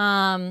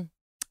 And,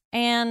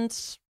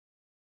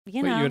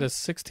 you know. You had a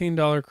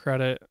 $16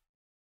 credit.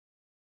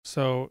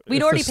 So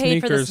we'd already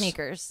paid for the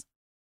sneakers.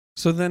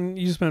 So then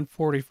you spent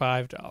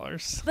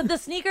 $45. But the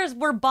sneakers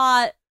were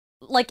bought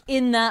like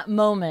in that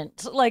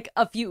moment, like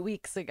a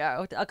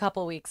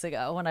couple weeks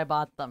ago when I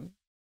bought them.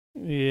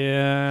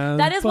 Yeah.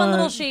 That is one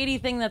little shady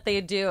thing that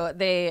they do.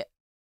 They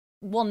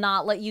will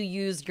not let you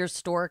use your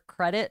store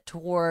credit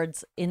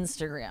towards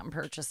Instagram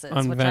purchases,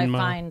 which Venmo. I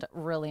find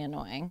really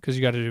annoying. Because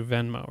you got to do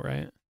Venmo,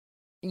 right?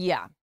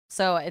 Yeah.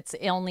 So it's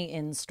only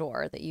in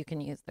store that you can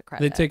use the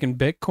credit. They taking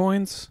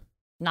Bitcoins?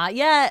 Not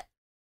yet.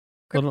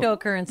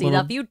 Cryptocurrency,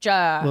 the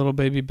future. Little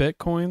baby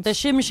Bitcoins? The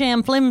shim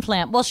sham flim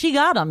flam. Well, she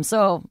got them,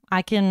 so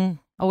I can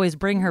always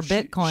bring her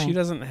Bitcoin. She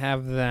doesn't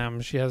have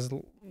them. She has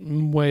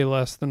way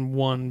less than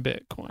one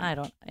Bitcoin. I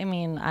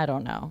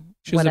don't know.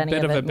 She's a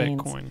bit of a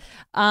Bitcoin.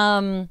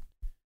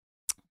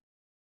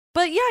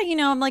 But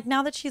yeah, I'm like,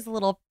 now that she's a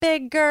little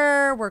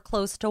bigger, we're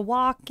close to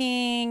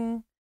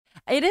walking.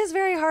 It is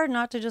very hard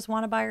not to just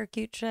want to buy her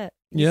cute shit.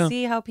 You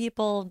see how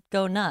people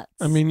go nuts.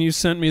 I mean, you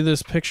sent me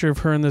this picture of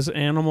her in this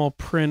animal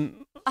print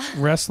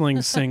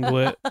wrestling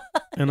singlet,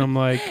 and I'm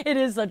like, it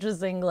is such a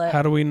singlet.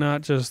 How do we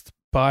not just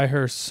buy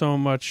her so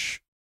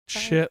much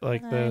shit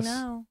like this?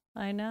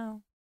 I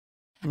know.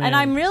 Man. And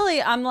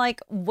I'm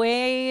like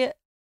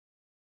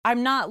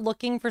I'm not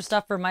looking for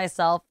stuff for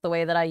myself the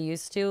way that I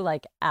used to,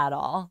 like, at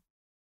all.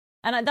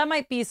 And that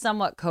might be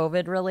somewhat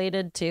COVID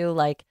related too,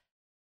 like,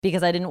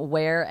 because I didn't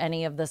wear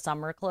any of the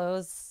summer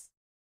clothes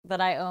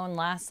that I owned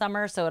last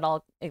summer.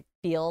 So it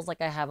feels like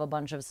I have a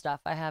bunch of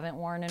stuff I haven't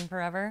worn in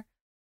forever.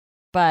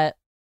 But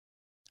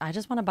I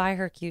just want to buy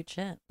her cute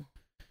shit.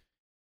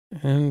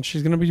 And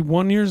she's going to be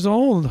 1 year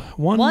old.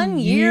 1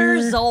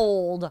 years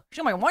old.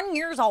 She'll be 1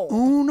 year old.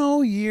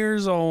 Uno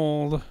years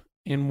old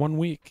in 1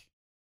 week.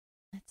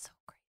 That's so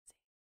crazy.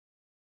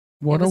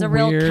 What it was a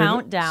real weird,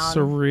 countdown.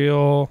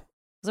 Surreal.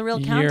 It was a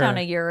real countdown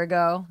a year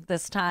ago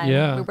this time.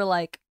 Yeah. We were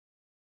like,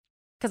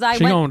 She's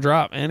going to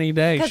drop any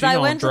day. Because I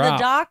went to the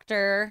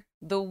doctor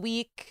the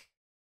week,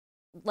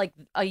 like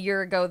a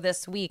year ago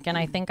this week, and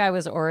I think I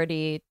was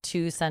already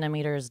 2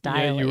 centimeters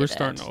dilated. Yeah, you were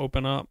starting to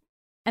open up.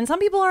 And some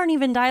people aren't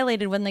even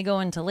dilated when they go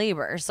into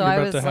labor. So You're I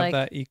about was to have like,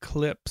 that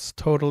eclipse,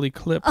 total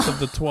eclipse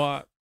of the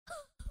twat.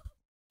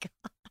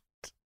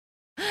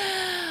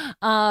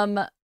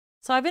 God.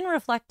 So I've been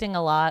reflecting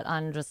a lot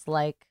on just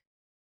like,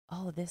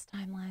 this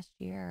time last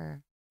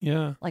year.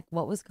 Yeah. Like,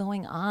 what was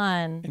going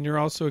on? And you're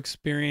also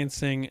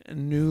experiencing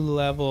new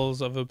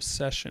levels of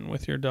obsession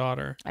with your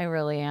daughter. I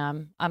really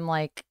am. I'm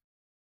like,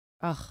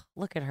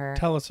 look at her.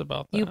 Tell us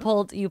about that.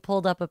 You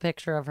pulled up a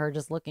picture of her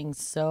just looking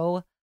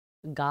so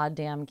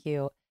goddamn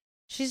cute.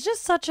 She's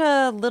just such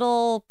a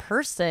little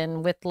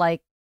person with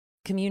like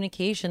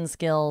communication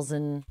skills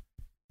and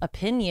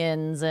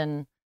opinions,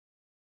 and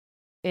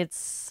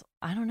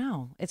I don't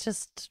know. It's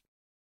just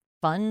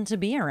fun to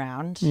be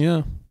around.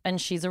 Yeah. And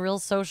she's a real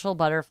social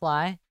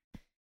butterfly.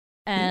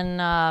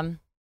 And I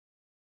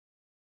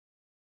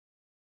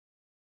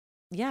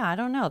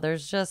don't know.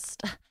 There's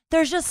just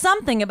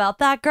something about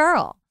that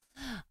girl.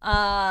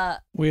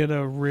 We had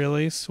a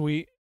really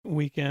sweet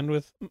weekend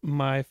with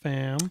my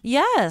fam.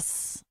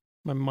 Yes.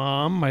 My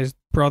mom, my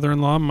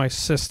brother-in-law, my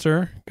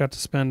sister got to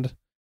spend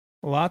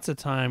lots of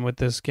time with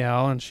this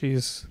gal, and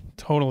she's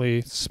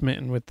totally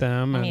smitten with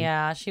them. And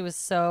yeah, she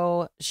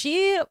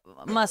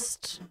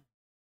must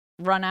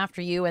run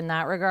after you in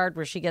that regard,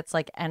 where she gets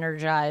like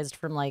energized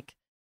from like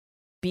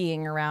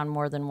being around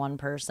more than one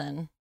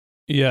person.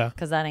 Yeah.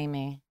 Because that ain't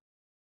me.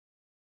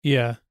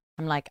 Yeah.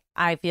 I'm like,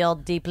 I feel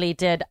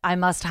depleted. I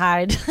must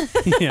hide.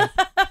 Yeah.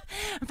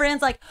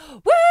 Fran's like,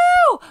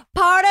 woo,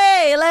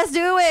 party, let's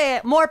do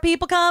it. More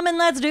people coming,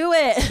 let's do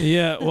it.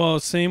 Yeah, well,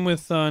 same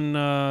with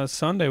on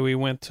Sunday. We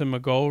went to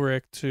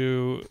McGolrick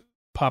to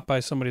pop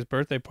by somebody's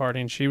birthday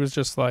party, and she was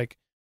just like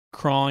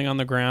crawling on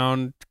the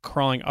ground,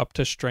 crawling up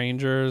to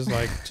strangers,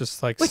 like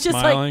just like which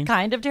smiling. Is like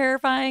kind of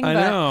terrifying. I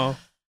know.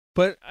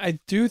 But I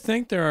do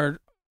think there are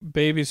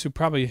babies who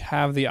probably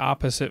have the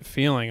opposite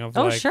feeling of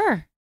like,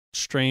 sure.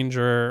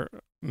 Stranger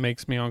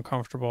makes me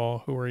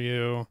uncomfortable. Who are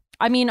you?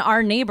 I mean,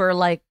 our neighbor,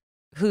 like,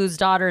 whose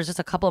daughter is just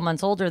a couple of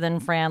months older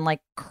than Fran,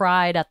 like,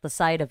 cried at the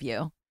sight of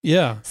you.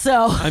 Yeah.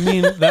 So I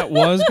mean, that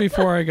was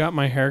before I got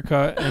my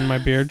haircut and my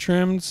beard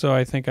trimmed, so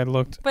I think I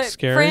looked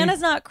scary. Fran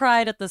has not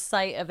cried at the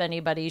sight of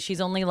anybody.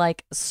 She's only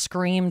like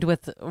screamed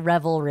with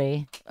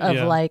revelry of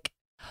like,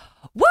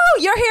 whoa,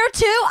 you're here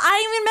too?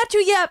 I ain't even met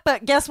you yet,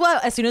 but guess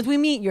what? As soon as we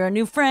meet, you're a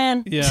new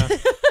friend. Yeah.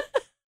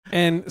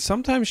 And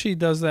sometimes she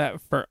does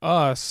that for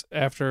us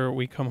after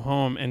we come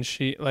home, and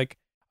she like,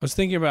 I was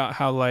thinking about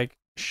how like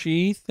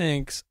she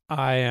thinks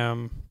I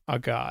am a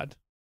god.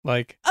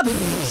 Like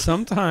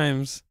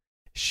sometimes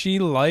she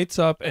lights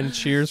up and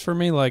cheers for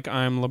me like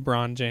I'm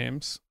LeBron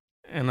James.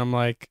 And I'm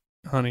like,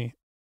 honey,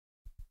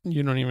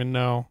 you don't even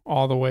know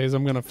all the ways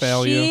I'm going to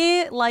fail you.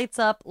 She lights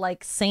up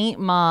like Saint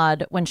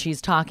Maud when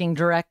she's talking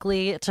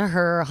directly to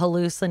her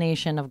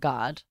hallucination of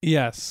God.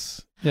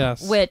 Yes.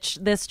 Yes. Which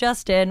this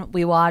just in,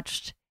 we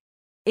watched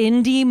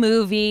indie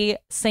movie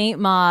Saint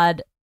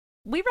Maud.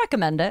 We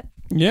recommend it.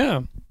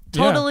 Yeah.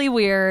 Totally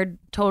weird,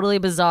 totally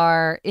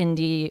bizarre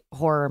indie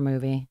horror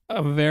movie.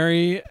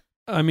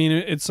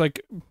 It's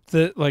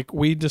like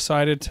we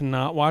decided to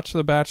not watch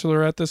The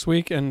Bachelorette this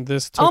week, and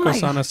this took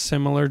us on a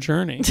similar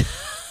journey.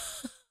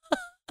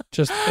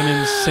 Just an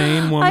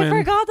insane woman. I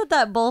forgot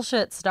that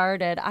bullshit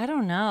started. I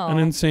don't know. An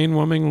insane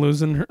woman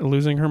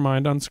losing her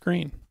mind on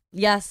screen.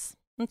 Yes,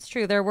 that's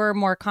true. There were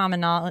more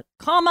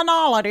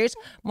commonalities,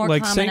 more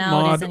like commonalities Saint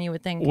Maud than you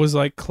would think. Was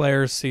like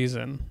Claire's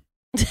season.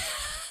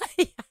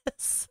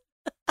 Yes.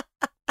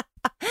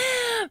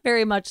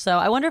 Very much so.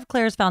 I wonder if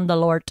Claire's found the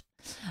Lord.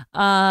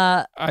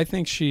 I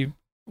think she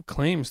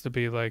claims to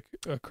be like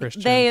a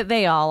Christian.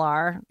 They all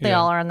are. They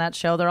all are on that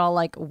show. They're all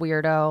like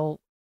weirdo,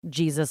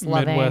 Jesus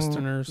loving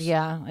Midwesterners.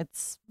 Yeah,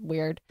 it's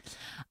weird.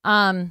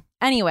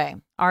 Anyway,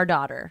 our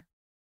daughter.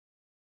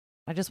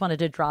 I just wanted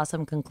to draw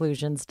some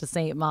conclusions to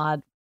Saint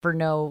Maud for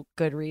no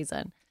good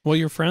reason. Well,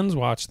 your friends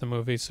watched the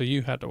movie, so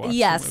you had to watch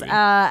Yes. the movie.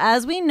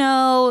 As we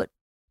know,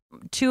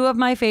 two of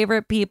my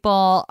favorite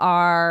people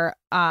are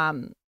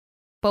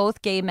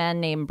both gay men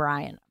named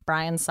Brian.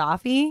 Brian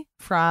Safi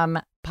from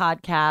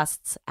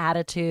podcasts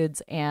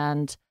Attitudes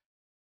and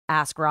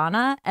Ask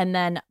Rana, and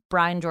then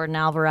Brian Jordan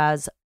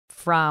Alvarez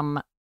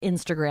from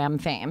Instagram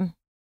fame,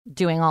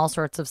 doing all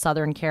sorts of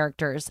Southern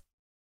characters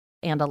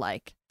and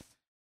alike.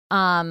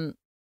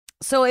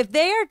 So if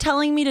they are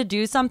telling me to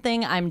do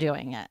something, I'm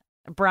doing it.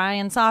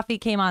 Brian Safi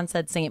came on,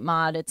 said Saint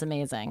Maud, it's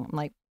amazing. I'm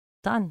like,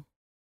 done.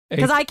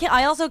 Because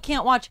I also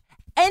can't watch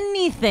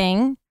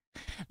anything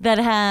that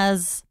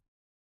has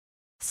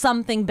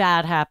something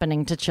bad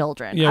happening to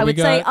children. Yeah, I would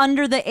say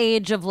under the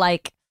age of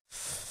like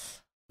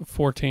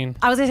 14.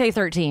 I was gonna say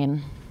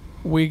 13.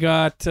 We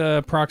got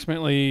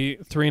approximately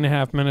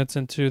 3.5 minutes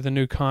into the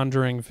new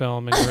Conjuring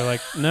film, and you were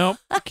like, nope,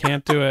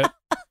 can't do it.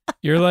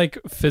 You're like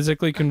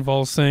physically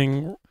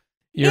convulsing.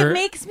 It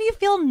makes me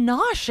feel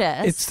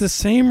nauseous. It's the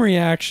same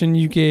reaction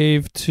you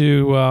gave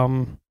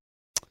to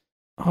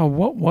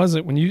what was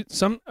it when you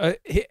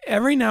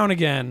every now and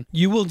again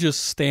you will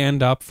just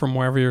stand up from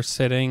wherever you're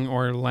sitting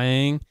or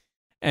laying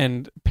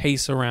and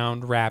pace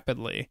around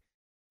rapidly,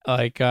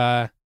 like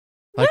I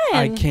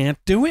can't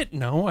do it.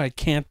 No, I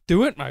can't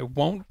do it. I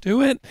won't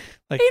do it.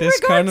 Like in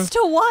this regards kind of to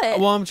what?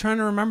 Well, I'm trying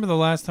to remember the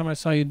last time I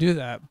saw you do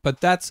that,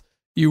 but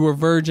you were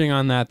verging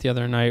on that the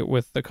other night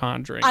with The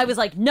Conjuring. I was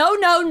like, no.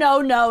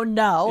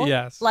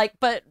 Yes. Like,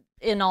 but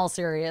in all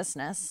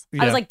seriousness,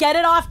 Yeah. I was like, get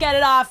it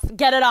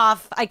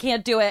off. I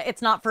can't do it.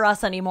 It's not for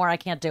us anymore. I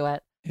can't do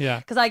it. Yeah.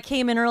 Because I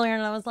came in earlier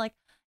and I was like,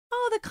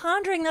 oh, The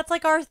Conjuring, that's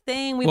like our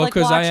thing. We've Well, like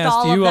 'cause watched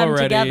all of them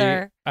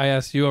together. I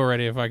asked you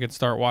already if I could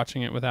start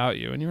watching it without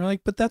you, and you were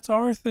like, but that's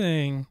our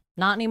thing.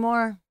 Not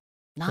anymore.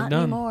 Not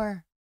done.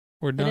 anymore.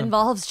 We're It done.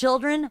 involves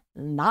children.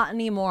 Not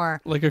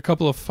anymore. Like a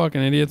couple of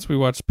fucking idiots, we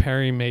watched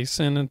Perry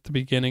Mason at the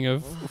beginning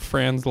of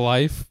Fran's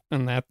life,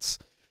 and that's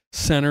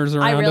centers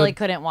around I really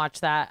couldn't watch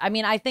that. I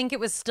mean, I think it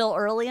was still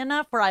early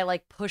enough where I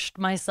like pushed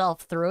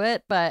myself through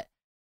it, but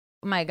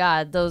my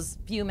God, those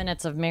few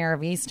minutes of Mayor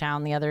of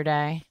Easttown the other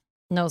day,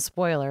 no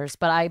spoilers,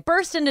 but I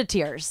burst into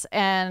tears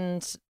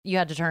and you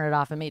had to turn it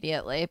off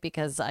immediately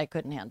because I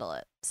couldn't handle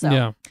it. So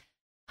Yeah.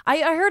 I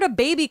heard a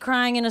baby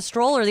crying in a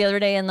stroller the other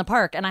day in the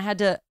park and I had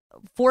to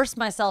force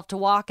myself to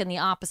walk in the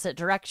opposite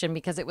direction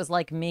because it was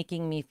like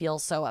making me feel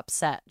so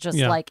upset, just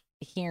like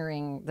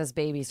hearing this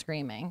baby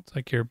screaming. It's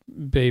like your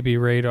baby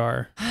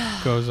radar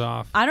goes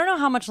off. I don't know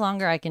how much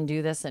longer I can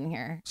do this in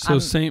here. So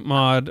Saint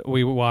Maud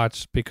we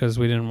watched because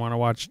we didn't want to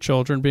watch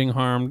children being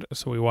harmed,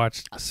 so we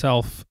watched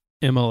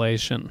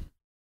self-immolation.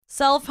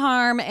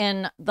 Self-harm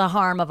and the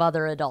harm of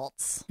other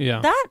adults.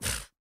 Yeah.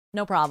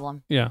 No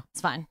problem. Yeah.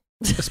 It's fine.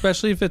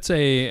 Especially if it's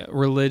a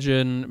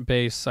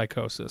religion-based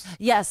psychosis.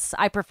 Yes,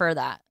 I prefer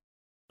that.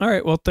 All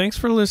right. Well, thanks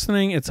for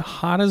listening. It's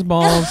hot as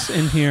balls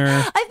in here.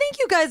 I think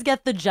you guys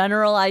get the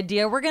general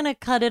idea. We're going to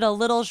cut it a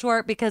little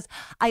short because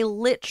I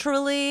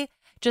literally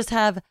just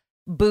have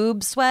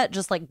boob sweat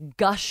just like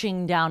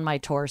gushing down my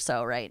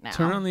torso right now.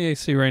 Turn on the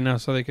AC right now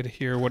so they could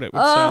hear what it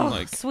would sound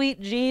like. Sweet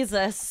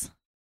Jesus.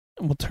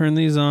 We'll turn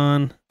these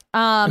on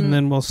and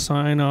then we'll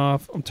sign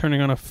off. I'm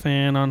turning on a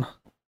fan on.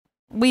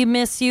 We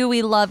miss you.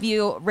 We love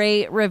you.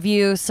 Rate,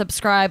 review,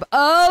 subscribe.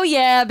 Oh,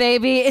 yeah,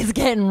 baby. It's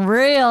getting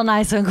real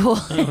nice and cool.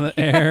 Oh, the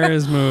air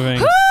is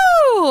moving.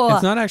 Woo!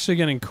 It's not actually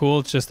getting cool.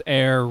 It's just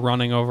air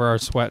running over our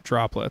sweat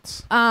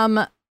droplets.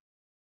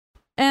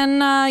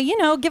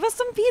 And, give us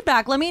some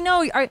feedback. Let me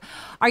know.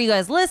 Are you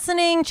guys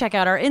listening? Check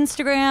out our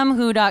Instagram,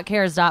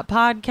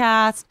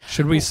 who.cares.podcast.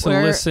 Should we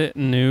solicit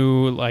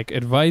new,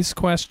 advice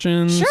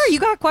questions? Sure. You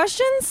got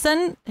questions?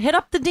 Hit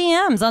up the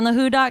DMs on the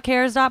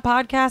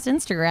who.cares.podcast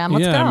Instagram.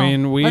 Let's go. I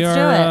mean, Let's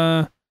do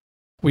it.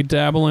 We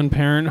dabble in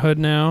parenthood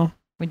now.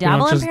 We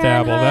dabble in just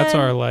parenthood.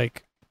 dabble.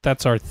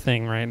 That's our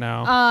thing right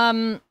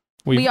now.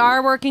 We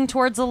are working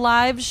towards a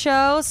live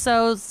show,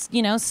 so,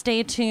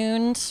 stay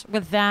tuned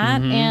with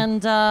that. Mm-hmm.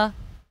 And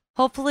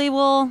hopefully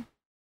we'll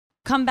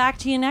come back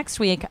to you next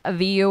week,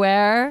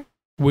 viewer.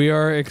 We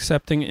are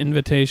accepting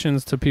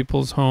invitations to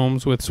people's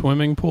homes with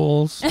swimming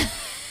pools.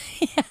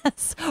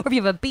 Yes. Or if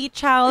you have a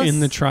beach house.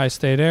 In the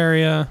tri-state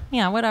area.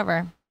 Yeah,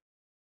 whatever.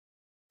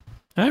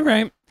 All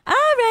right.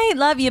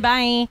 Love you.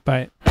 Bye.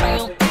 Bye.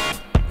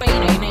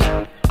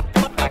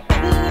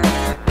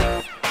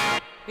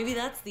 Maybe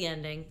that's the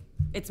ending.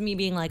 It's me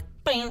being like,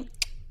 bang,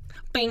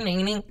 bang,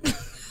 bang, bang.